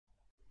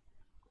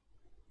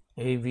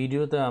এই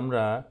ভিডিওতে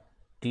আমরা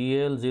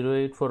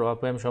TL084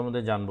 opamp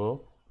সম্বন্ধে জানব।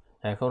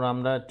 এখন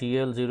আমরা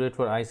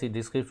TL084 IC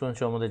Description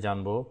সম্বন্ধে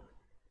জানব।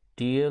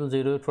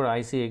 TL084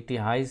 IC একটি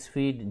high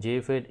speed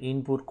JFET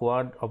input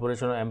quad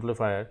operational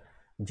amplifier,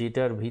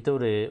 যেটার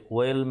ভিতরে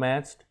well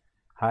matched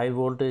high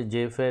voltage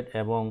JFET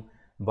এবং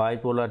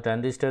বাইপোলার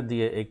ট্রানজিস্টর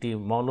দিয়ে একটি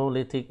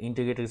মনোলিথিক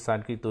ইন্টিগ্রেটেড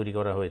সার্কিট তৈরি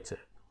করা হয়েছে।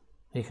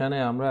 এখানে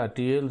আমরা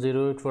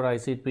TL084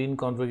 IC পিন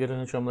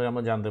কনফিগারেশন সম্বন্ধে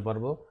আমরা জানতে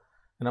পারবো।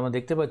 আমরা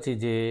দেখতে পাচ্ছি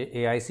যে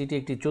এই আইসিটি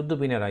একটি 14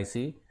 পিনের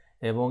আইসি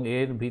এবং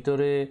এর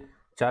ভিতরে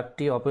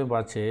 4টি অপেম্প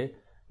আছে,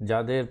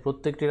 যাদের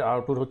প্রত্যেকটির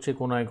আউটপুট হচ্ছে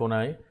কোনায়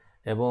কোনায়,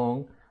 এবং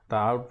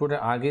তার আউটপুটের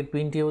আগের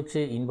পিনটি হচ্ছে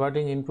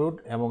ইনভার্টিং ইনপুট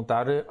এবং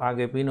তার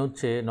আগের পিন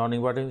হচ্ছে নন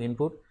ইনভার্টিং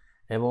ইনপুট,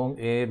 এবং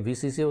এর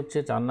ভিসিসি হচ্ছে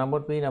 4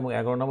 নম্বর পিন এবং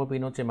 11 নম্বর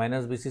পিন হচ্ছে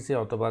মাইনাস ভিসিসি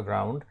অথবা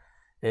গ্রাউন্ড।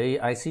 এই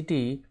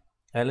আইসিটি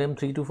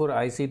LM324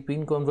 আইসির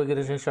পিন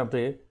কনফিগারেশনের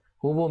সাথে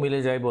হুবহু মিলে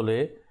যায় বলে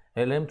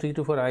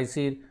LM324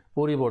 আইসির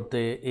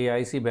পরিবর্তে এই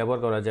আইসি ব্যবহার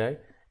করা যায়।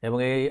 এবং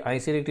এই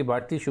আইসির একটি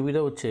বাড়তি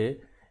সুবিধা হচ্ছে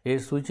এর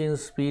সুইচিং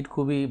স্পিড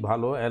খুবই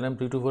ভালো,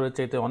 LM324 এর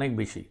চাইতে অনেক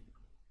বেশি।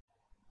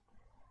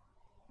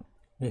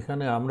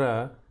 এখানে আমরা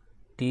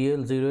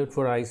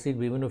TL084 আইসির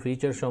বিভিন্ন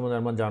ফিচার সম্বন্ধে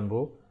আমরা জানব।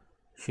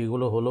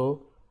 সেগুলো হলো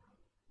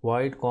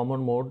wide common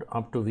mode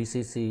up to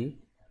VCC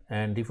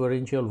and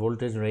differential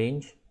voltage range,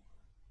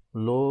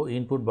 low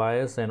input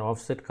bias and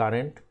offset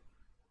current,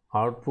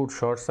 output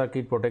short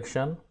circuit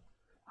protection,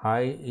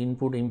 high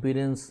input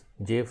impedance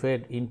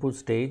JFET input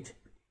stage,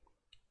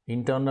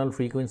 internal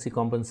frequency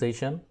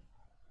compensation,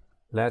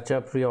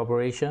 latch-up free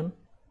operation,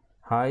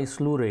 high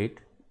slew rate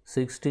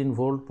 16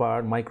 volt per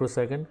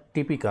microsecond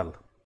typical.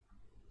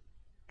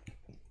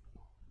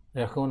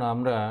 এখন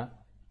আমরা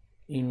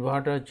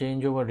inverter change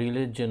over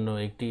রিলের জন্য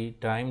একটি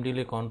time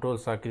delay control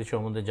circuit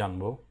সম্বন্ধে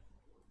জানব।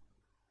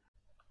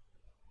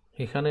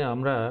 এখানে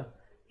আমরা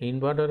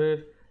ইনভার্টারের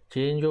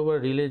change over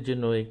রিলের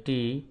জন্য একটি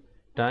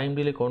টাইম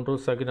ডিলে কন্ট্রোল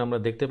সার্কিট আমরা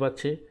দেখতে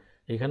পাচ্ছি।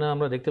 এখানে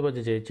আমরা দেখতে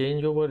পাচ্ছি যে চেঞ্জ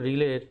ওভার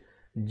রিলের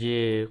যে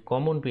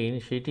কমন পিন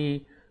সেটি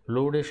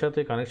লোডের সাথে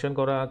কানেকশন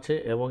করা আছে,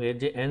 এবং এর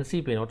যে এনসি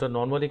পিন অর্থাৎ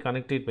নর্মালি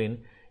কানেক্টেড পিন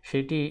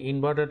সেটি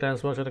ইনভার্টার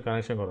ট্রান্সফর্মারের সাথে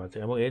কানেকশন করা আছে,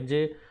 এবং এর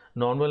যে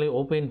নর্মালি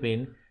ওপেন পিন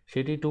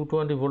সেটি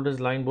 220 ভোল্টেজ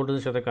লাইন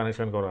ভোল্টেজের সাথে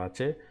কানেকশন করা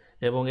আছে,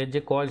 এবং এর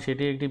যে কয়েল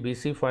সেটি একটি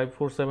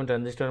BC547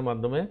 ট্রানজিস্টরের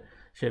মাধ্যমে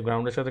সে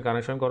গ্রাউন্ডের সাথে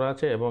কানেকশন করা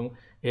আছে, এবং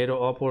এর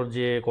অপর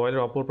যে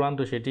কয়েলের অপর প্রান্ত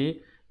সেটি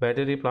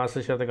ব্যাটারি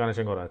প্লাসের সাথে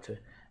কানেকশন করা আছে।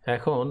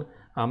 এখন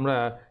আমরা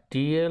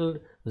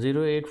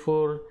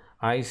TL084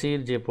 আইসির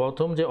যে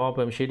প্রথম যে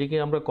অপএম্প সেটিকে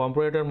আমরা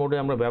কম্পারেটর মোডে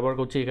আমরা ব্যবহার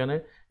করছি এখানে,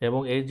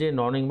 এবং এর যে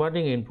নন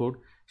ইনভার্টিং ইনপুট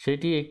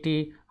সেটি একটি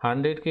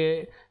 100K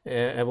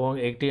এবং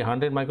একটি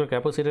 100 মাইক্রো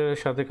ক্যাপাসিটরের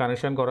সাথে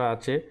কানেকশন করা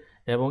আছে,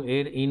 এবং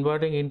এর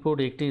ইনভার্টিং ইনপুট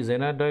একটি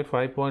জেনার ডায়োড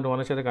 5.1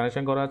 এর সাথে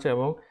কানেকশন করা আছে,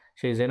 এবং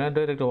সেই জেনার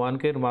ডায়োড একটা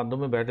 1K এর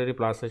মাধ্যমে ব্যাটারি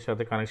প্লাসের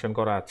সাথে কানেকশন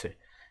করা আছে,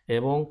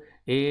 এবং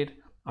এর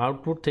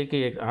আউটপুট থেকে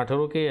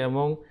 18K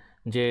এবং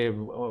যে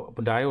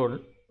ডায়োড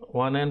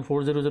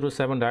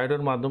 1N4007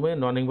 ডায়োডের মাধ্যমে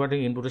নন ইনভার্টিং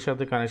ইনপুটের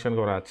সাথে কানেকশন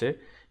করা আছে।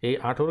 এই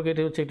 18K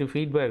হচ্ছে একটি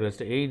ফিডব্যাক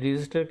রেজিস্টার।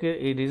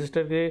 এই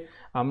রেজিস্টারকে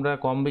আমরা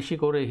কম বেশি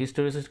করে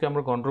হিস্টেরিসিসকে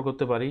আমরা কন্ট্রোল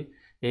করতে পারি।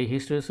 এই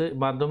হিস্টেরিসিসের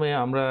মাধ্যমে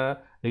আমরা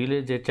রিলে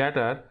যে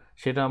চ্যাটার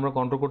সেটা আমরা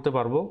কন্ট্রোল করতে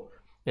পারবো,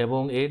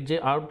 এবং এর যে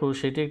আউটপুট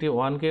সেটি একটি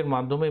 1K এর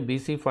মাধ্যমে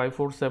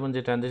BC547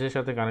 যে ট্রানজিস্টরের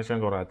সাথে কানেকশন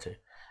করা আছে,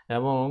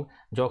 এবং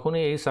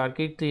যখনই এই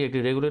সার্কিটটি একটি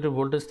রেগুলেটর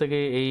ভোল্টেজ থেকে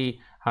এই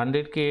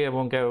 100K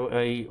এবং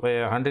এই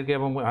 100K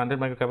এবং 100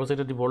 মাইক্রো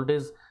ক্যাপাসিটর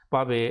ভোল্টেজ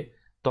পাবে,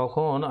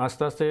 তখন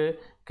আস্তে আস্তে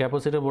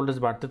ক্যাপাসিটর ভোল্টেজ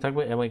বাড়তে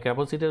থাকবে, এবং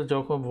ক্যাপাসিটর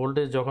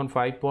ভোল্টেজ যখন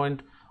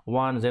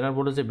 5.1 জেনারেল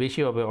ভোল্টেজে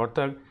বেশি হবে,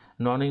 অর্থাৎ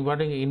নন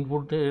ইনভার্টিং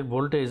ইনপুটের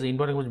ভোল্টেজ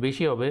ইনভার্টিং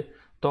বেশি হবে,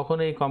 তখন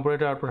এই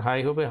কম্পারেটর আউটপুট হাই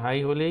হবে। হাই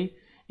হলেই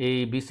এই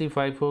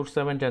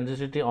BC547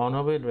 ট্রানজিস্টরটি অন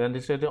হবে।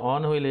 ট্রানজিস্টরটি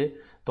অন হইলে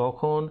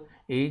তখন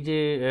এই যে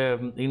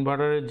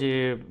ইনভার্টারের যে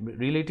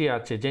রিলেটি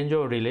আছে চেঞ্জ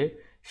ওভার রিলে,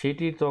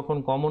 সেটির তখন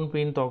কমন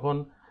পিন তখন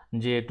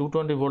যে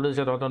 220 ভোল্টের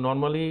সাথে অর্থাৎ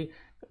নর্মালি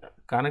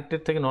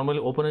কানেক্টেড থেকে নর্মালি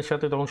ওপেনের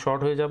সাথে তখন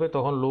শর্ট হয়ে যাবে,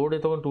 তখন লোডে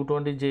তখন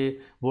 220 যে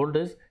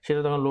ভোল্টেজ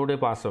সেটা তখন লোডে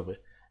পাস হবে,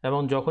 এবং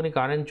যখনই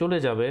কারেন্ট চলে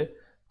যাবে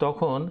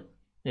তখন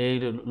এই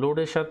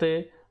লোডের সাথে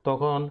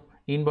তখন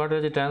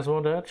ইনভার্টারের যে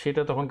ট্রান্সফর্মার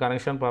সেটা তখন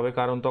কানেকশান পাবে,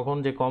 কারণ তখন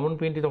যে কমন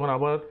পিনটি তখন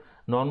আবার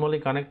নর্মালি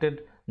কানেক্টেড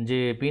যে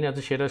পিন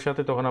আছে সেটার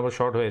সাথে তখন আবার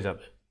শর্ট হয়ে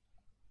যাবে।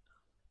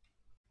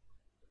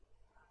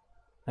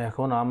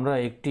 এখন আমরা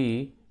একটি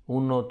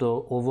উন্নত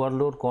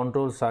ওভারলোড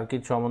কন্ট্রোল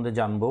সার্কিট সম্বন্ধে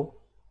জানব।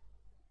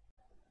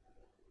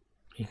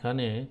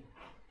 এখানে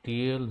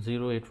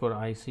TL084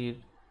 আইসির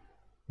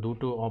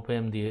দুটো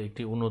অপএম্প দিয়ে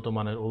একটি উন্নত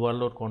মানের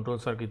ওভারলোড কন্ট্রোল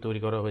সার্কিট তৈরি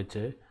করা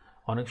হয়েছে।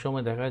 অনেক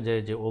সময় দেখা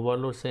যায় যে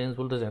ওভারলোড সেন্স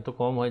ভোল্টেজ এত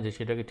কম হয় যে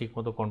সেটাকে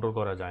ঠিকমতো কন্ট্রোল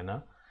করা যায় না।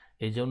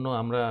 এই জন্য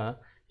আমরা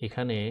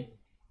এখানে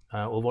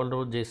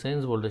ওভারলোড যে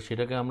সেন্স ভোল্টেজ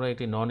সেটাকে আমরা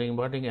একটি নন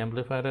ইনভার্টিং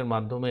অ্যাম্প্লিফায়ারের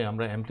মাধ্যমে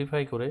আমরা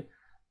অ্যাম্প্লিফাই করে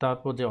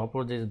তারপর যে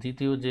অপর যে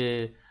দ্বিতীয় যে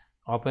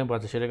অপএম্প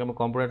আছে সেটাকে আমরা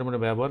কম্পারেটর মোডে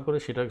ব্যবহার করে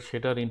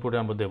সেটার ইনপুটে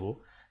আমরা দেবো।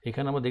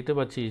 এখানে আমরা দেখতে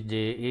পাচ্ছি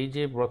যে এই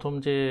যে প্রথম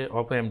যে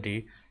অপএম্পটি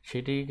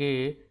সেটিকে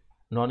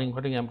নন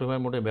ইনভার্টিং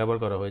অ্যাম্প্লিফায়ার মোডে ব্যবহার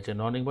করা হয়েছে।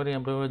 নন ইনভার্টিং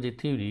অ্যাম্প্লিফায়ার যে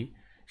থিওরি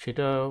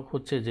সেটা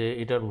হচ্ছে যে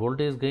এটার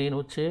ভোল্টেজ গেইন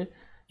হচ্ছে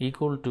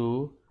equal to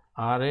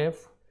RF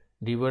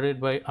divided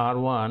by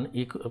R1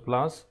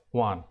 plus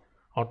 1,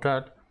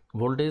 অর্থাৎ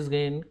ভোল্টেজ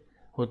গেইন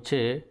হচ্ছে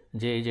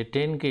যে এই যে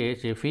 10কে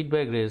যে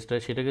ফিডব্যাক রেজটা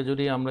সেটাকে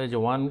যদি আমরা এই যে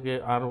 1কে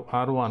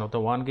R1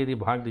 অর্থাৎ 1কে দিয়ে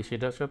ভাগ দিই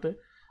সেটার সাথে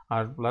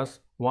আর প্লাস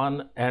 1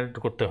 অ্যাড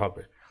করতে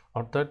হবে,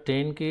 অর্থাৎ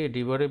 10কে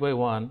ডিভাইডেড বাই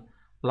 1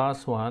 প্লাস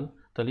 1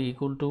 তাহলে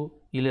ইকুয়াল টু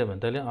 11।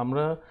 তাহলে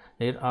আমরা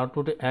এর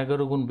আউটপুটে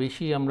 11 গুণ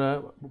বেশি আমরা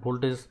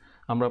ভোল্টেজ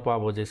আমরা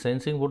পাবো, যে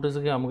সেন্সিং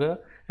ভোল্টেজকে আমরা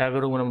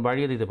 11 গুণ আমরা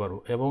বাড়িয়ে দিতে পারবো,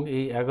 এবং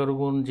এই 11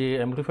 গুণ যে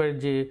অ্যাম্প্লিফায়ার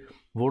যে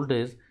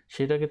ভোল্টেজ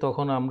সেটাকে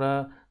তখন আমরা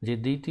যে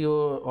দ্বিতীয়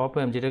অপ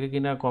অ্যাম্প যেটাকে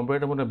কিনা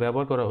কম্পারেটর মোডে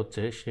ব্যবহার করা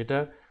হচ্ছে সেটা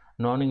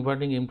নন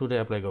ইনভার্টিং ইনপুটে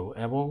অ্যাপ্লাই করবো,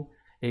 এবং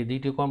এই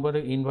দ্বিতীয়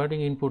কম্পারেটর ইনভার্টিং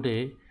ইনপুটে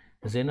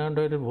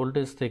জেনারেটরের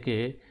ভোল্টেজ থেকে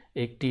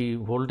একটি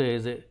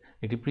ভোল্টেজ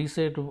একটি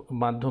প্রিসেট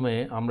মাধ্যমে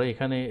আমরা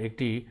এখানে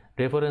একটি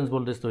রেফারেন্স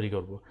ভোল্টেজ তৈরি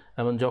করব,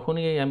 এবং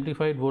যখনই এই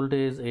অ্যাম্প্লিফাইড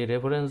ভোল্টেজ এই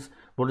রেফারেন্স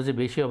ভোল্টেজে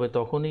বেশি হবে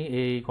তখনই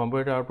এই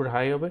কম্পারেটর আউটপুট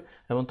হাই হবে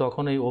এবং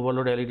তখন এই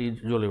ওভারলোড এলইডি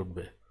জ্বলে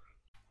উঠবে।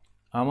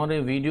 আমার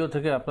এই ভিডিও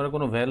থেকে আপনারা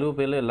কোনো ভ্যালু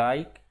পেলে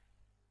লাইক,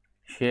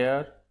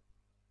 শেয়ার,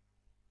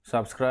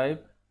 সাবস্ক্রাইব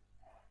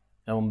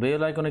এবং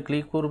বেল আইকনে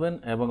ক্লিক করবেন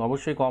এবং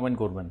অবশ্যই কমেন্ট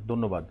করবেন।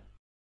 ধন্যবাদ।